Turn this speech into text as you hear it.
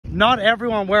not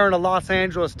everyone wearing a Los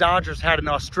Angeles Dodgers hat in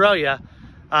Australia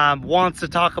wants to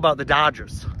talk about the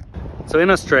Dodgers. So in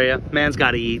Australia, man's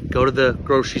got to eat, go to the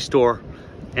grocery store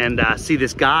and see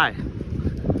this guy,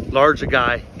 larger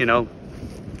guy, you know,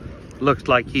 looks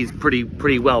like he's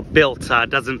pretty well built,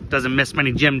 doesn't miss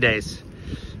many gym days,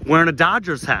 wearing a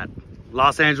Dodgers hat,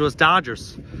 Los Angeles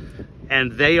Dodgers.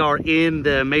 And they are in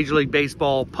the Major League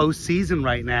Baseball postseason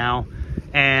right now,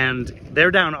 and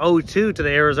they're down 0-2 to the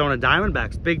Arizona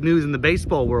Diamondbacks. Big news in the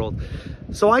baseball world.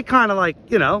 So I kind of like,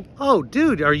 you know, oh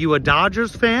dude, are you a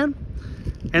Dodgers fan?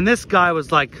 And this guy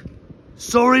was like,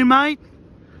 sorry mate.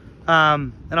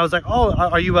 And I was like, oh,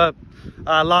 are you a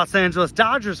Los Angeles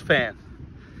Dodgers fan?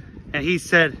 And he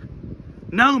said,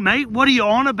 no mate, what are you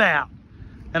on about?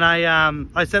 And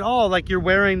I said, oh, like you're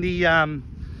wearing the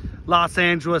Los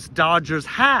Angeles Dodgers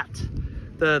hat,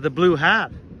 the blue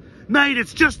hat. Mate,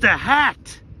 it's just a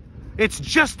hat. It's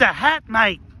just a hat,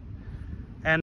 mate.